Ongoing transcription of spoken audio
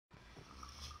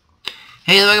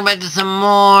Hey, welcome back to some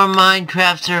more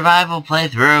Minecraft survival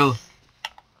playthrough.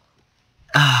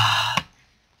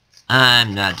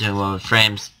 I'm not doing well with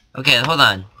frames. Okay, hold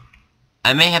on.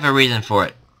 I may have a reason for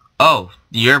it. Oh,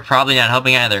 you're probably not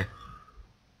helping either.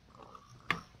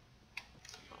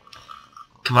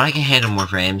 Come on, I can handle more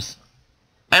frames.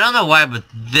 I don't know why, but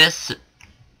this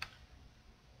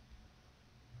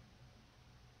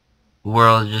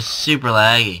world is just super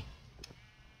laggy.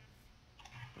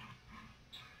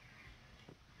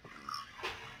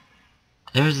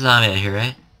 There's a zombie out here,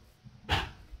 right?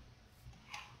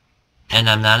 And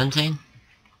I'm not insane?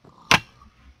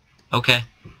 Okay.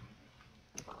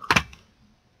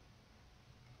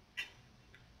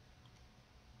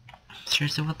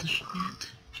 Seriously, what the shit?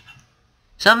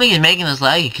 Something is making this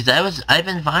laggy, because I've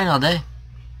been fine all day.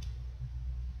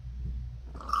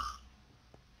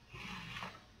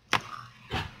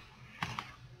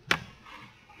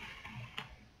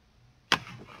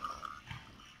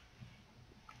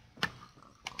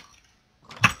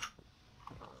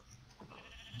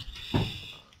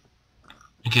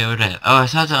 Okay, what did I have? Oh, I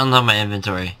still have to unload my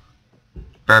inventory.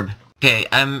 Burb. Okay,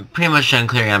 I'm pretty much done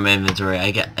clearing out my inventory.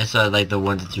 I saw like the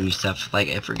 1 to 3 stuff, like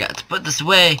I forgot to put this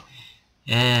away.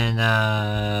 And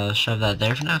shove that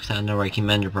there for now, because I don't know where I keep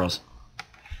my ender pearls.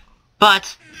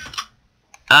 But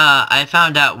I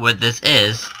found out what this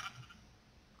is.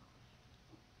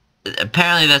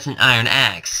 Apparently that's an iron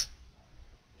axe.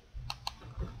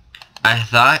 I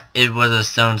thought it was a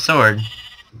stone sword,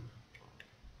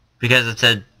 because it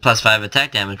said +5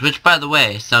 attack damage, which, by the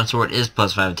way, stone sword is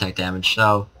 +5 attack damage,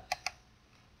 so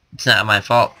it's not my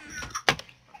fault.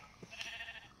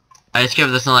 I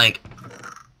discovered this in, like,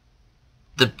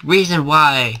 the reason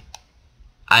why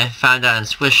I found out and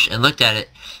switched and looked at it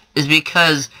is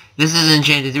because this is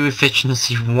enchanted to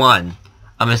efficiency 1.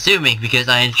 I'm assuming because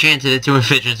I enchanted it to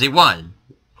efficiency 1.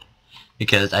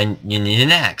 Because you need an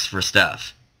axe for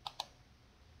stuff.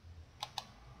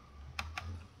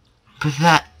 But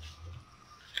that,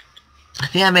 I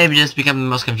think that may have just become the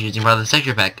most confusing part of the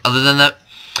texture pack. Other than the...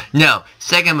 No,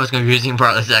 second most confusing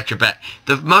part of the texture pack.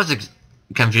 The most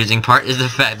confusing part is the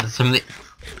fact that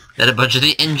that a bunch of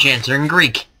the enchants are in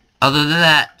Greek. Other than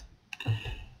that,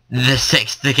 this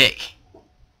takes the cake.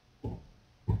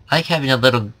 I like having a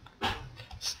little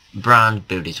bronze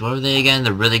booties. What were they again?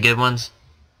 The really good ones?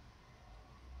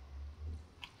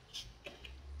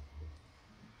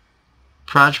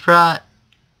 Prot.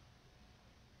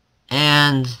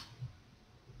 And...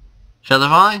 Feather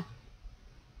Falling?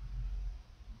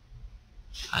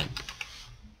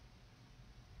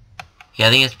 Yeah, I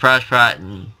think it's Prot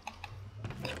and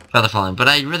Feather Falling, but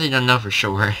I really don't know for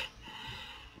sure.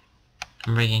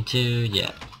 I'm breaking 2,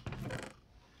 yeah.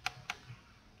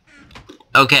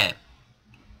 Okay.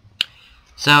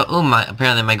 So,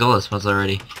 apparently my goal is supposed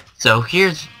already. So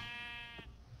here's...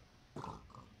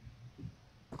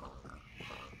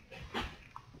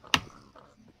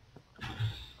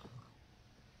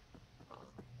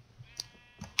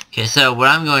 Okay, so what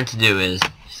I'm going to do is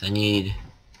I need...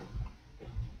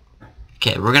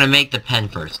 Okay, we're gonna make the pen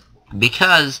first.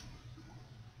 Because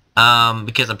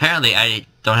apparently I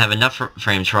don't have enough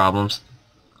frames problems.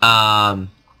 You know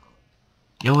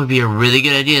what would be a really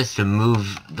good idea is to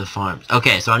move the farms.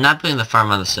 Okay, so I'm not putting the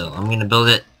farm on the sill. I'm gonna build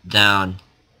it down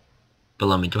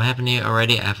below me. Do I have any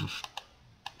already? I have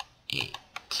 8.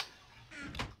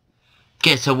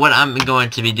 Okay, so what I'm going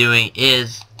to be doing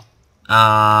is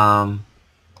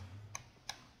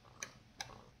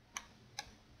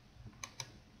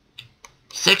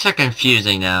 6 are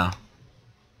confusing now.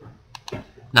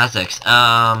 Not 6.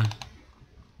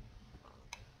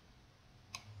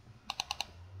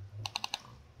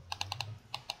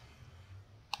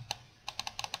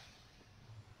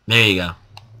 There you go.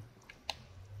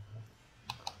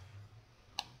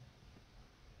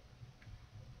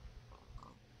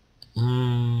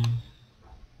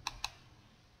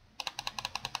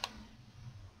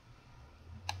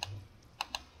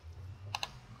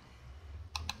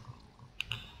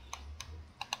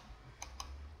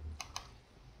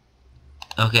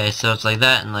 Okay, so it's like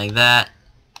that and like that.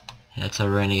 That's how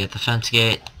we're going to get the fence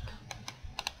gate.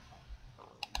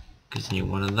 Because you need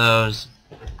one of those.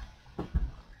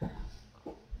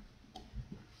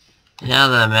 Now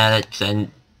that I'm at it,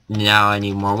 now I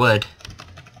need more wood.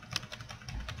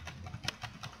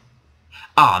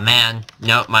 Oh man,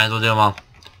 nope, might as well do them all.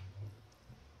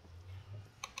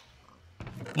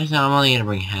 No, I'm only gonna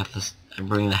bring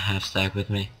the half stack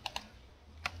with me.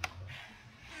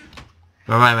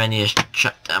 Remind me I need to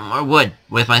chop down more wood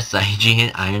with my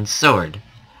Stygian iron sword.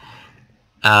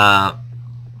 Because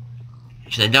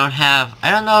I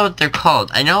don't know what they're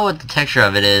called. I know what the texture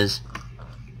of it is.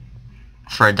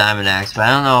 for a diamond axe, but I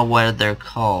don't know what they're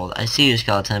called. I see you,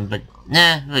 skeleton, but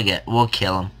nah, we'll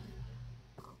kill him.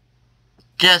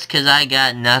 Just 'cause I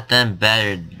got nothing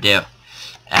better to do.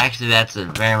 Actually, that's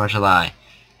very much a lie.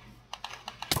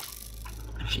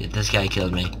 Shit, this guy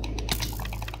killed me.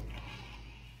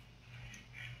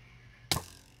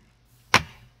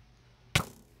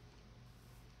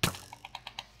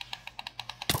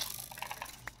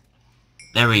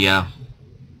 There we go.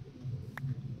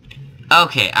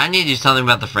 Okay, I need to do something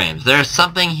about the frames. There's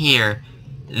something here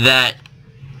that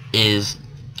is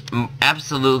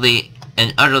absolutely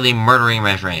and utterly murdering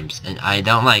my frames, and I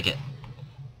don't like it.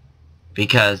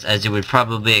 Because, as you would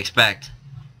probably expect,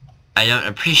 I don't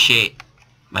appreciate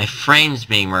my frames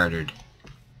being murdered.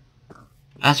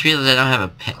 I just realized I don't have a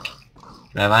pick.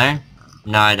 Do I have iron?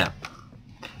 No, I don't.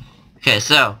 Okay,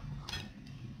 so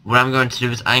what I'm going to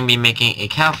do is I'm going to be making a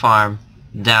cow farm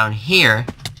down here,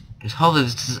 because hopefully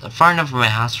this is far enough from my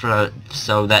house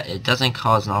so that it doesn't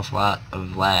cause an awful lot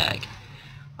of lag.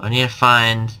 I need to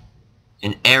find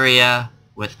an area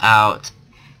without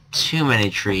too many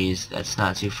trees that's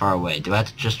not too far away. Do I have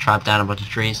to just chop down a bunch of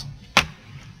trees?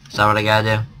 Is that what I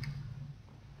gotta do?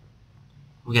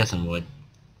 We'll get some wood.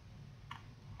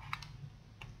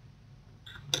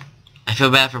 I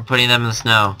feel bad for putting them in the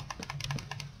snow.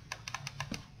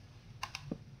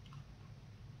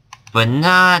 But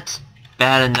not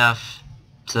bad enough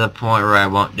to the point where I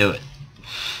won't do it.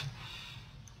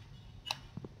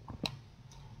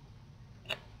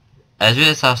 I just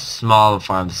realized how small of a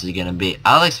farm this is gonna be.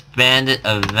 I'll expand it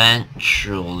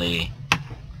eventually.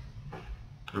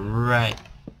 Right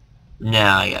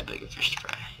now I got bigger fish to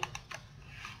fry.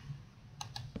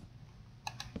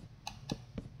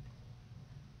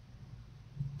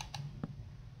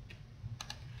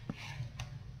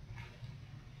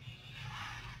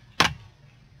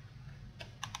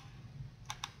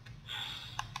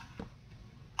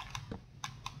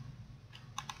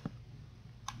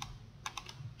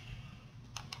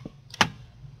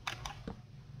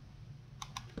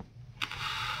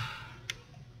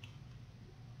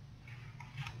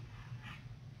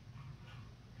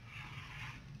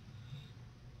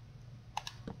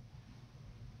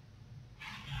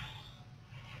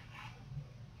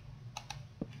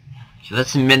 So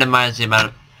let's minimize the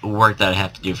amount of work that I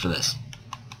have to do for this.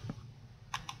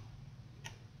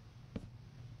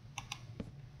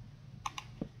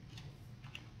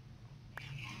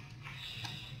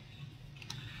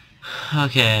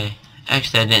 Okay,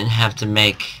 actually I didn't have to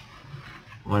make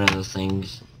one of those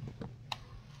things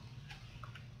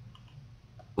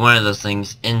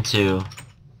into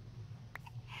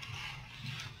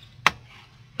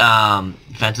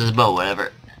fences, but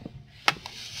whatever.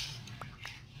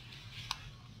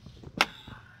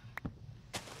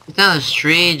 It's not a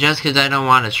tree just because I don't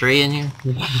want a tree in here.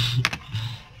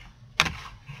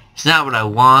 It's not what I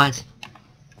want.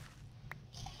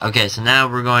 Okay, so now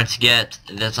we're going to get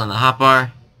this on the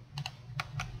hotbar.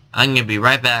 I'm going to be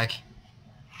right back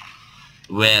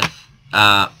with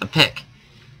a pick.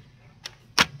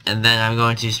 And then I'm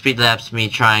going to speed lapse me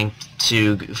trying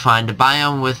to find a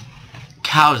biome with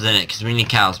cows in it, because we need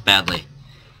cows badly.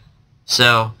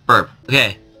 So, burp.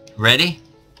 Okay, ready,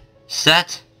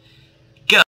 set,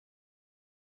 go!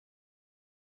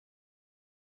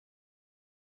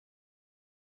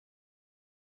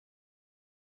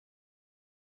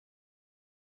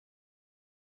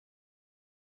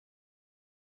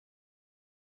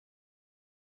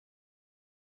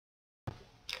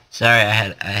 Sorry, I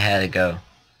had to go.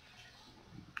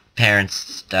 Parents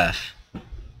stuff.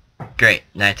 Great,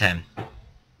 nighttime.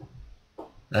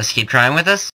 Let's keep trying with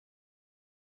this.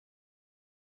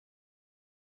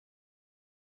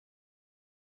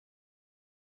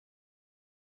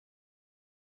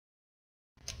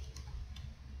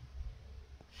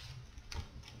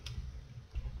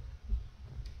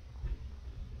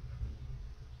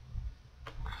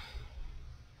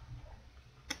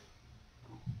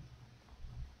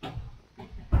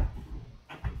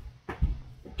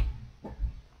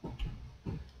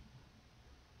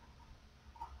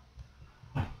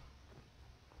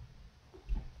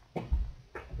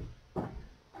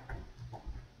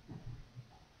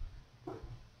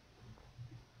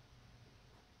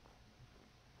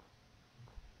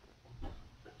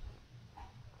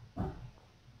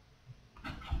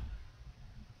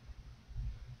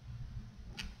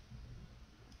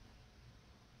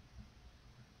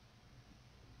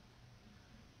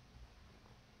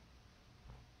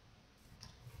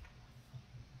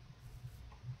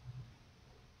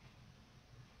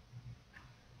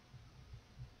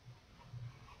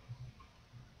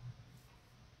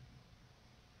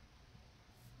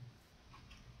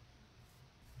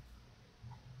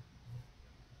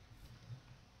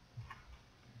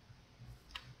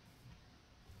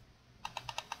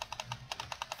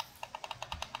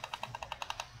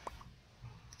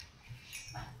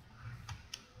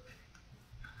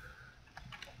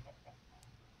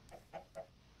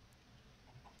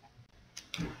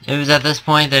 It was at this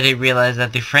point that he realized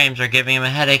that the frames are giving him a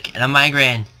headache and a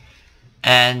migraine.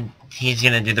 And he's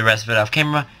gonna do the rest of it off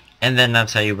camera, and then I'll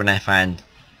tell you when I find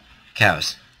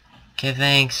cows. Okay,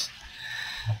 thanks.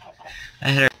 I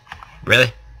hit her.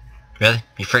 Really? Really?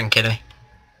 You freaking kidding me?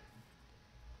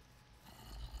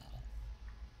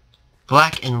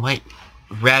 Black and white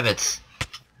rabbits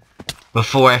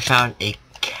before I found a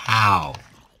cow.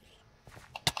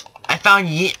 I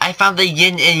found the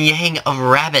yin and yang of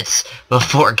rabbits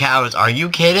before cows. Are you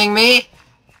kidding me?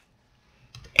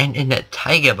 And in the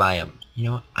taiga biome. You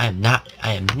know what? I am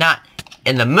not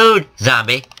in the mood,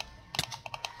 zombie.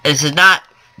 This is not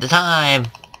the time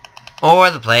or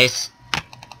the place.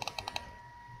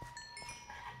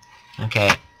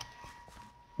 Okay.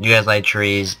 You guys like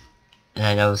trees. And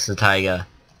I know this is the taiga.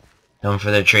 Known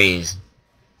for their trees.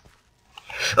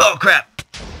 Oh crap!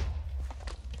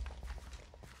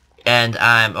 And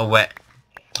I'm aware.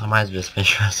 I might as well just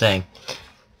finish what I was saying.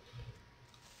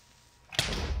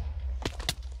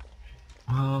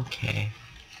 Okay.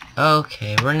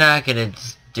 Okay, we're not gonna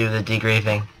do the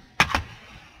degriefing.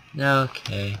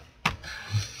 Okay.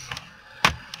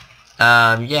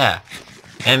 Yeah.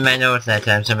 And I know it's night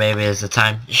time, so maybe it's the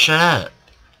time. Shut up!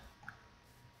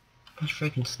 How much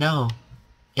freaking snow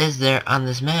is there on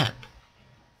this map?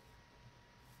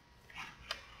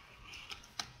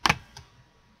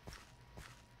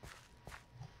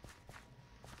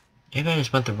 Maybe I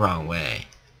just went the wrong way.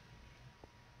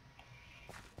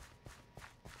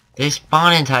 They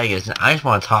spawn in tigers, and I just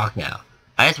want to talk now.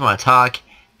 I just want to talk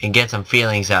and get some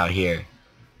feelings out here.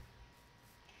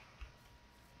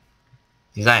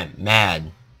 Because I am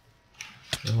mad.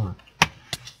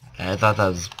 I thought that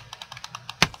was...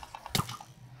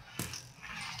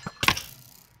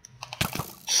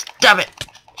 Stop it!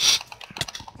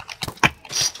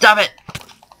 Stop it!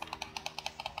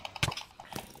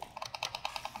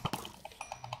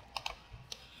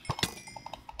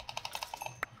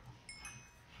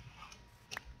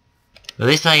 At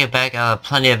least I get back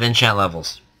plenty of enchant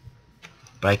levels.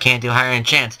 But I can't do higher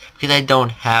enchants because I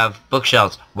don't have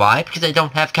bookshelves. Why? Because I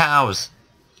don't have cows.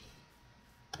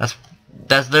 That's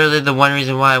literally the one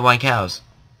reason why I want cows.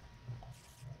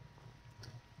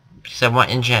 Because I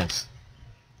want enchants.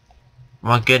 I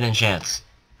want good enchants.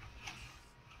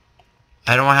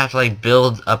 I don't want to have to like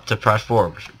build up to Prot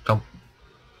 4.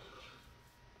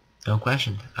 Don't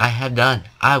question. I have done.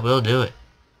 I will do it.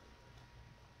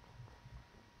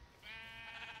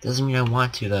 Doesn't mean I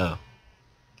want to though.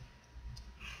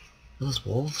 Those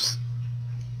wolves?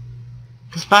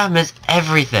 This biome is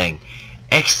everything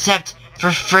except for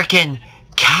frickin'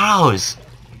 cows.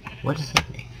 What does that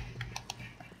mean?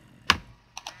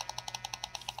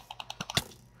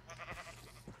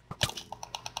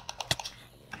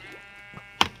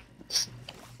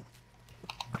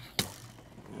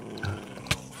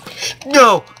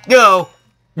 No! No!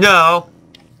 No!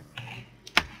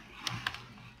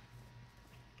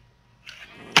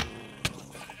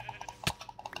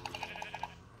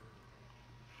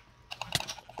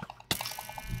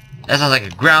 That sounds like a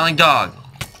growling dog.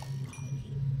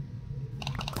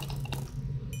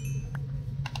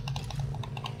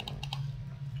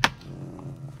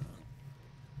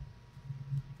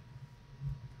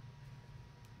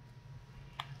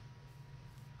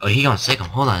 Oh, he gonna sick him.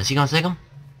 Hold on, is he gonna sick him?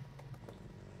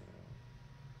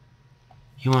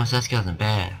 He wants that skeleton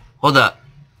bad. Hold up.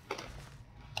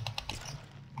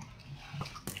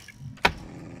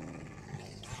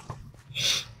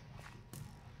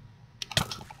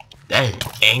 That is an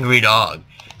angry dog.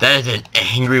 That is an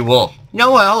angry wolf. You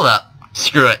know what? Hold up.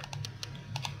 Screw it.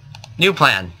 New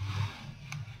plan.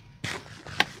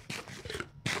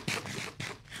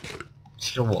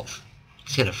 Let's get a wolf.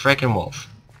 Let's get a frickin' wolf.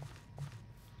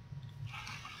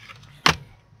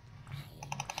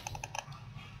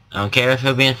 I don't care if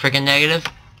he'll be in frickin' negative.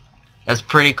 That's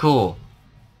pretty cool.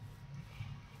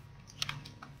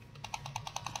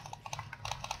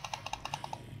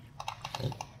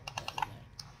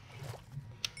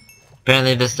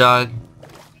 Apparently this dog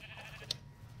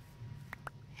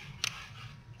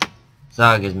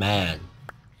is mad.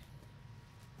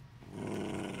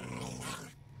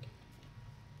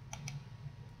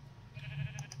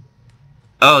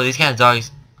 Oh, these kind of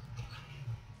dogs.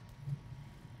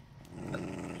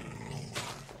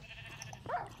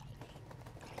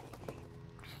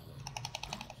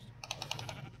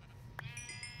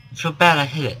 I feel bad I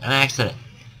hit it on accident.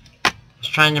 I was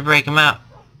trying to break him out.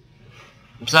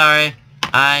 I'm sorry.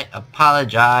 I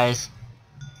apologize.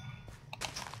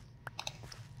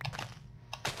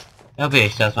 Hope he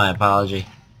accepts my apology.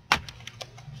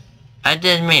 I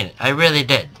didn't mean it. I really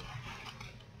did.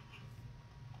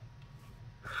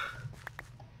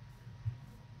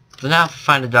 So now if I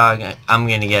find a dog, I'm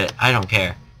gonna get it. I don't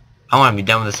care. I want to be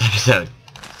done with this episode.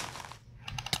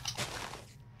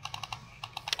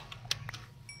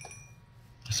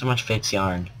 There's so much fake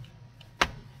yarn.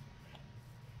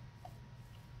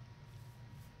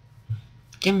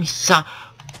 Give me some.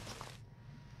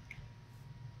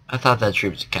 I thought that tree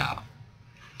was a cow.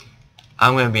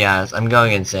 I'm gonna be honest, I'm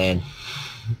going insane.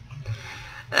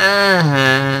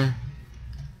 I'm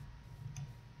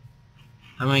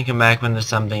gonna come back when there's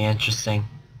something interesting.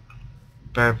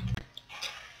 Burp.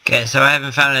 Okay, so I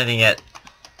haven't found anything yet.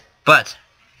 But,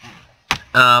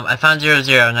 I found 0,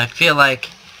 0, and I feel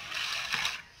like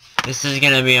this is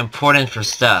gonna be important for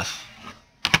stuff.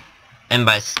 And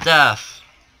by stuff,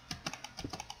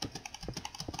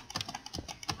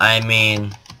 I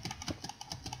mean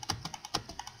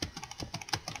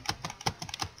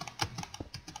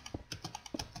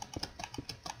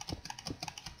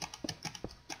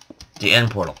the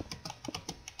end portal.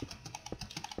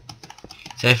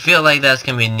 So I feel like that's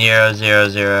gonna be 0, 0,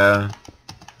 0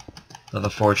 for the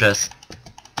fortress.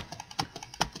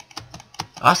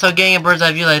 Also, getting a bird's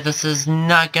eye view like this is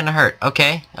not gonna hurt.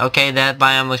 Okay, okay, that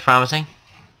biome looks promising.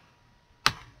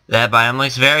 That biome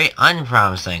looks very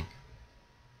unpromising.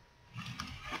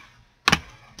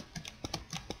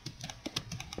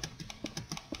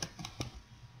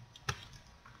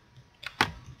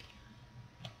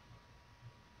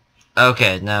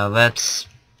 Okay, now let's...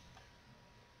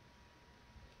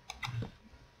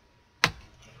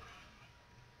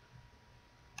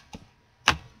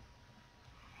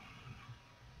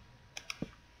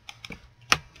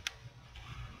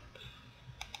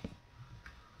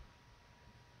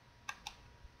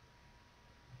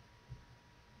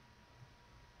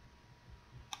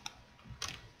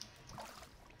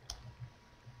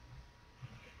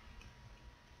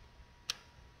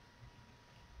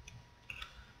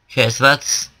 Okay, so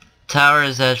that's... Tower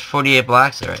is at 48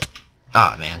 blocks, alright.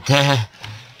 Oh man.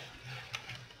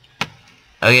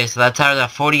 Okay, so that tower's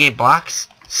at 48 blocks.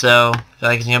 So, I feel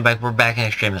like it's going back. We're back in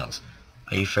Extreme Hills.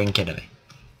 Are you freaking kidding me?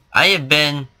 I have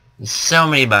been in so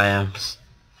many biomes.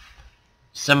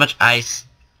 So much ice.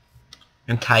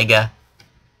 And taiga.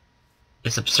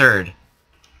 It's absurd.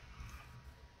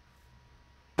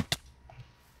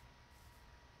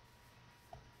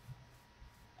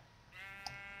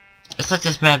 It's like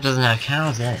this map doesn't have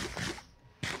cows in it.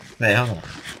 Wait, hold on.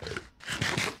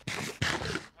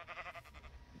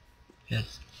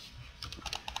 Yes.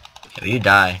 Okay, well, you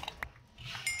die.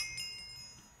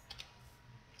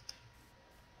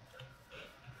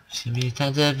 Just gonna be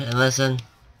attentive and listen.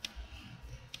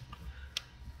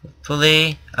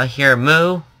 Hopefully, I hear a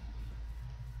moo.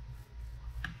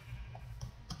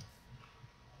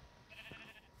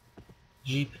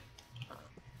 Jeep.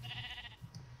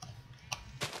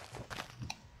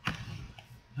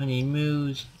 Honey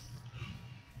moos.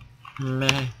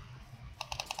 Meh.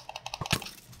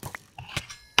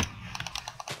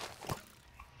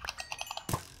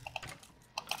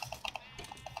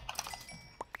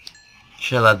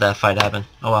 Should've let that fight happen.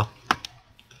 Oh well.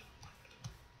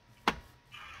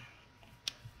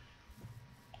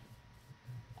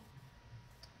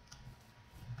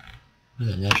 What is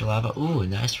that, natural lava? Ooh, a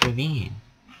nice ravine.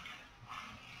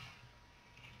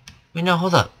 Wait, no,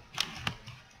 hold up.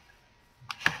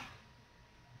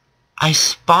 I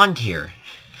spawned here.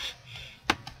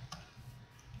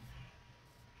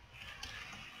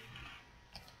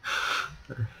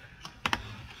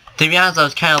 To be honest, I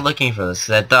was kind of looking for this,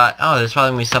 because I thought, oh, there's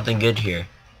probably going to be something good here.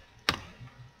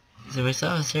 Is there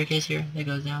still a staircase here that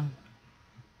goes down?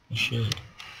 It should.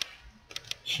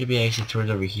 Should be actually towards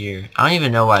over here. I don't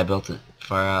even know why I built it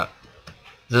far out.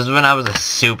 This is when I was a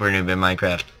super noob in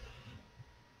Minecraft.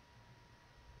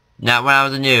 Not when I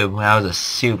was a noob, when I was a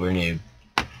super noob.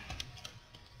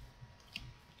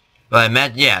 Well, I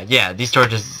meant, yeah, these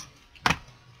torches...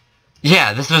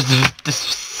 Yeah, this was this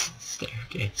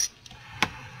staircase.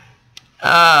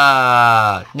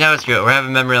 No, screw it. We're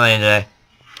having memory lane today.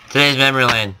 Today's memory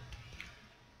lane.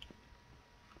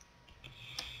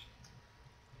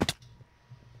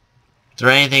 Is there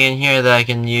anything in here that I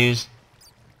can use?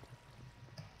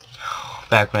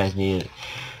 Back when I needed it.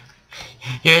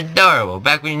 You're adorable.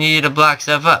 Back when you needed to block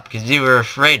stuff up because you were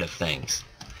afraid of things.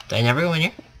 Did I never go in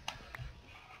here?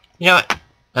 You know what?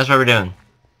 That's what we're doing.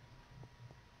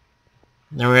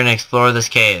 Then we're gonna explore this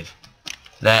cave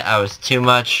that I was too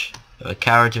much of a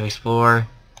coward to explore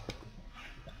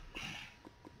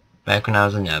back when I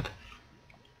was a nub.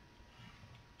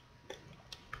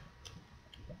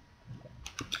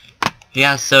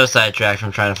 Yeah, so sidetracked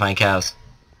from trying to find cows.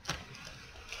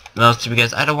 Mostly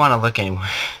because I don't want to look anymore.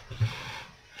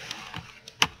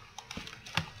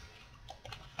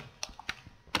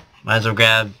 Might as well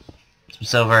grab some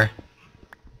silver.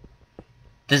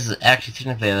 This is actually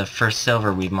technically the first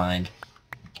silver we've mined.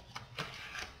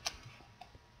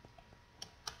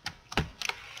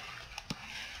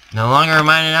 No longer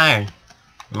mining iron.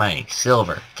 We're mining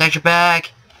silver. Texture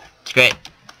pack! It's great.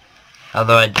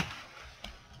 Although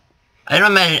I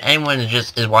don't imagine anyone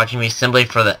is watching me simply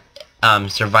for the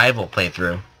survival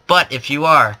playthrough. But if you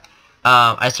are,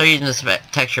 I started using this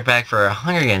texture pack for a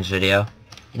Hunger Games video,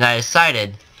 and I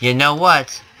decided, you know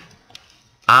what?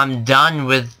 I'm done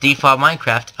with default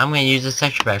Minecraft. I'm gonna use this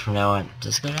texture pack from now on.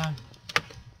 Does it go down?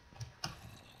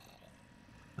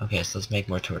 Okay, so let's make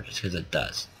more torches, because it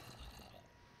does.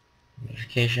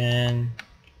 Notification.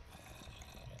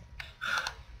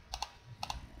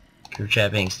 Group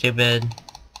chat being stupid.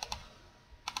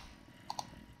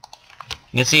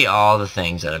 You can see all the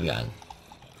things that I've gotten.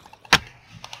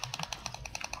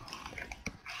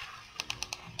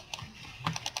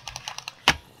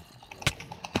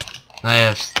 I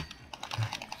have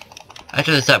took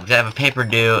this up because I have a paper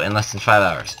due in less than 5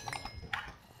 hours.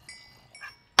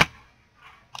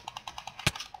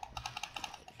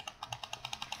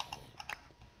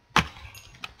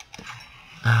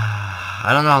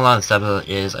 I don't know how long this episode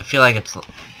is. I feel like it's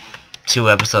 2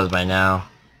 episodes by now.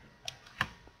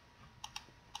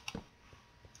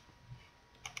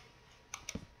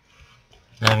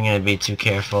 I'm gonna be too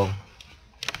careful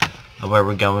of where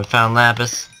we're going. We found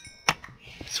lapis.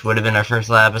 This would have been our first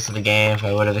lapis of the game if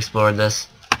I would have explored this.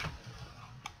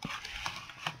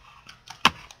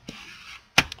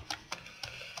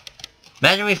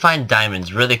 Imagine we find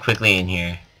diamonds really quickly in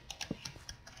here.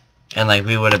 And like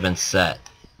we would have been set.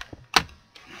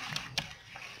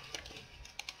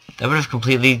 That would have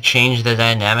completely changed the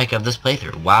dynamic of this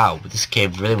playthrough. Wow, this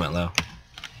cave really went low.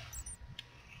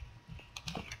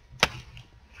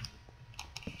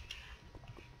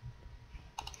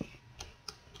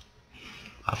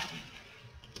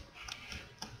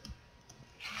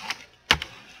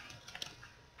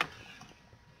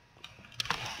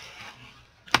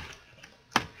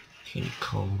 Getting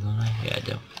cold, don't I? Yeah, I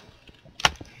do.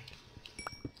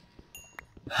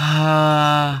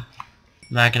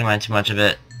 Not gonna mind too much of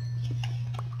it.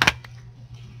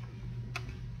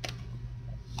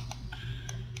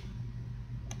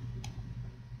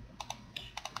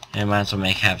 And might as well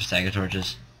make half a stack of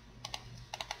torches.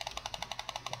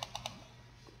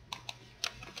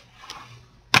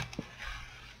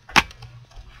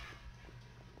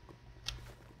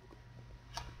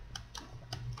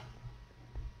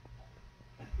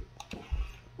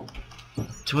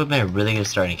 This would have been a really good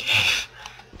starting cave.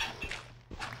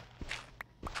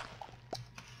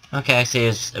 Okay, I see.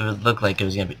 It would look like it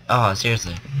was gonna be. Oh,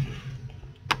 seriously.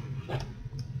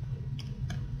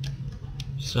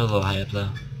 Still a little high up though.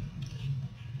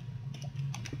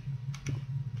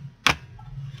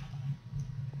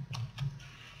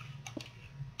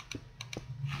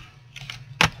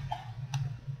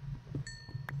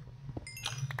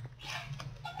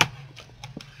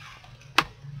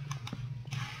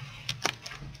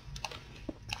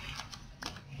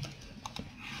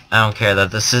 I don't care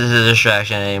that this is a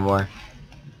distraction anymore.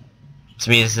 To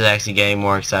me, this is actually getting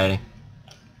more exciting.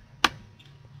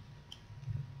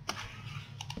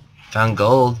 Found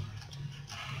gold.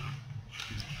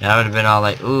 Now I would have been all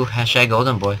like, ooh, hashtag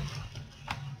golden boy.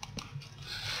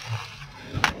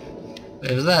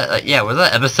 Wait, was that, yeah, was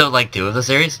that episode like 2 of the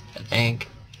series? I think.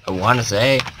 I want to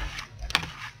say.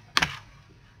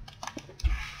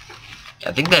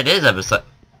 I think that is episode.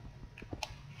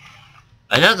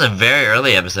 I know it's a very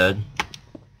early episode.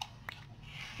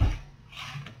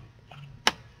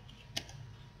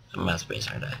 I'm out of space,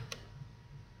 aren't I?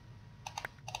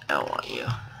 I don't want you.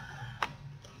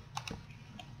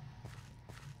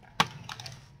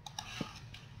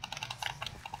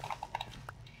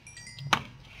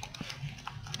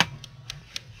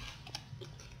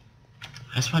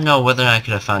 I just want to know whether I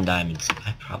could have found diamonds.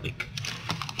 I probably could.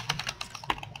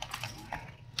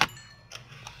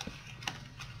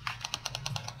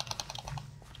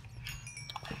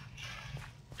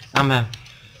 I'm a...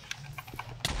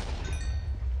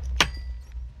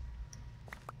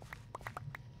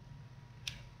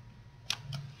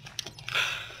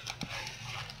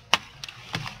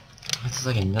 This is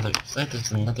like another... It's like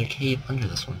there's another cave under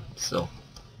this one, still.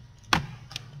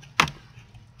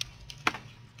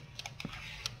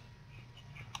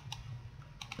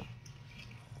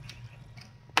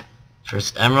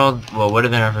 First emerald, well, would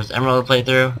have been our first emerald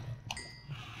playthrough.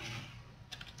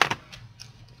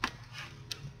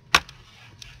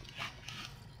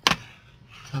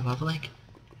 Is that lava lake?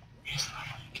 It is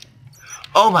lava lake.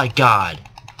 Oh my god!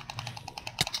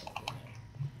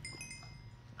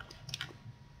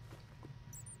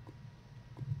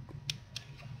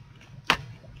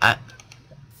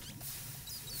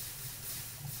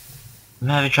 I'm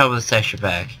having trouble with this texture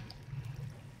pack.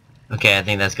 Okay, I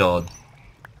think that's gold.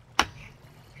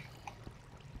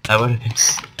 I would have been...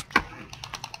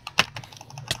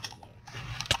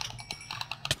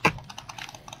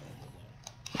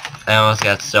 I almost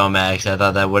got so mad because I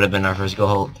thought that would have been our first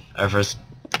gold, our first,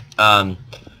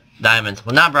 diamond.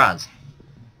 Well, not bronze.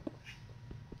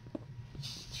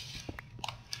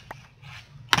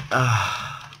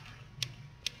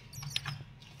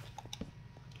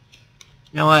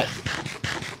 You know what?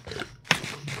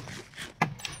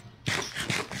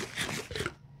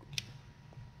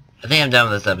 I think I'm done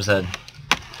with this episode,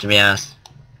 to be honest.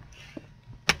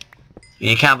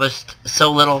 We accomplished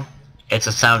so little, it's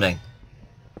astounding.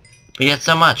 But yet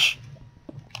so much.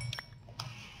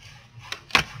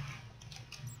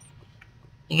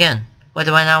 Again, what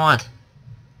do I not want?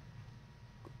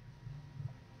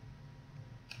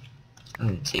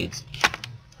 Seeds.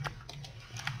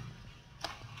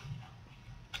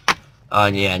 Oh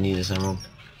yeah, I need this emerald.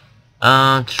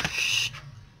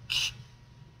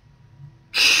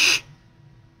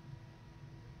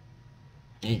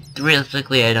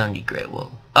 Realistically, I don't need great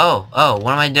wool. Oh,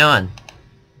 what am I doing?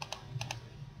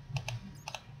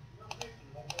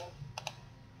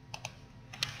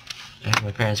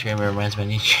 My parents screaming reminds me I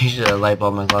need to change the light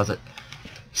bulb in my closet.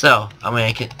 So, I'm gonna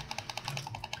make it.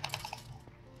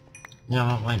 You know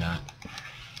what, why not?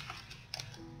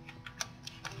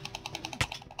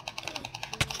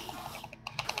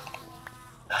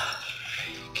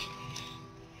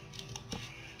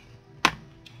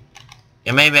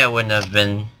 Yeah, maybe I wouldn't have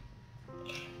been...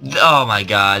 Oh my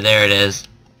god, there it is.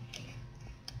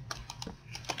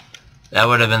 That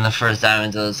would have been the first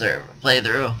diamond to the server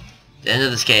playthrough. The end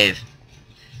of this cave.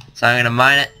 So I'm gonna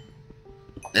mine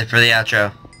it for the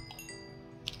outro.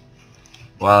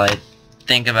 While I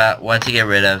think about what to get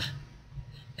rid of.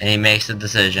 And he makes the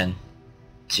decision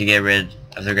to get rid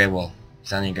of the grey wool.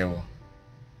 Because I need grey wool.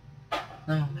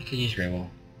 No, I could use grey wool.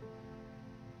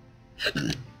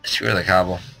 Screw the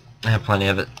cobble. I have plenty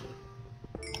of it.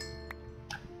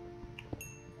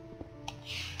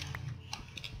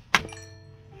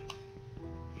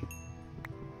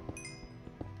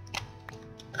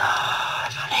 I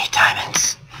found 8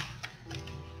 diamonds.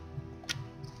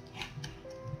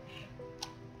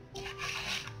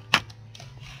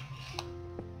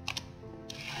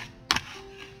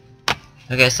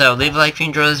 Okay, so leave a like if you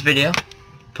enjoyed this video.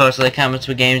 Post in the comments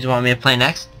what games you want me to play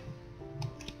next.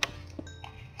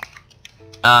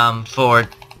 For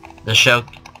the show...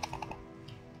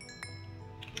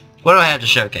 What do I have to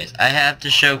showcase? I have to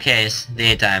showcase the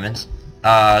 8 diamonds.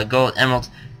 Gold, emeralds,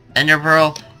 ender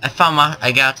pearl.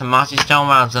 I got some mossy stone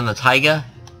while I was in the taiga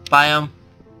biome.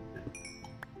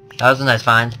 That was a nice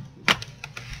find.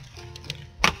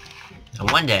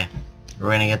 And one day,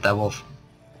 we're gonna get that wolf.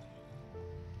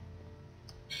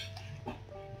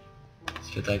 Let's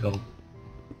get that gold.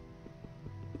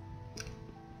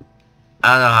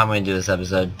 I don't know how I'm gonna do this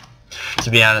episode, to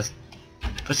be honest.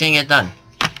 But it's gonna get done.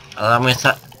 I'm gonna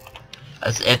stop.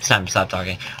 It's time to stop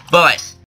talking. Bybyce.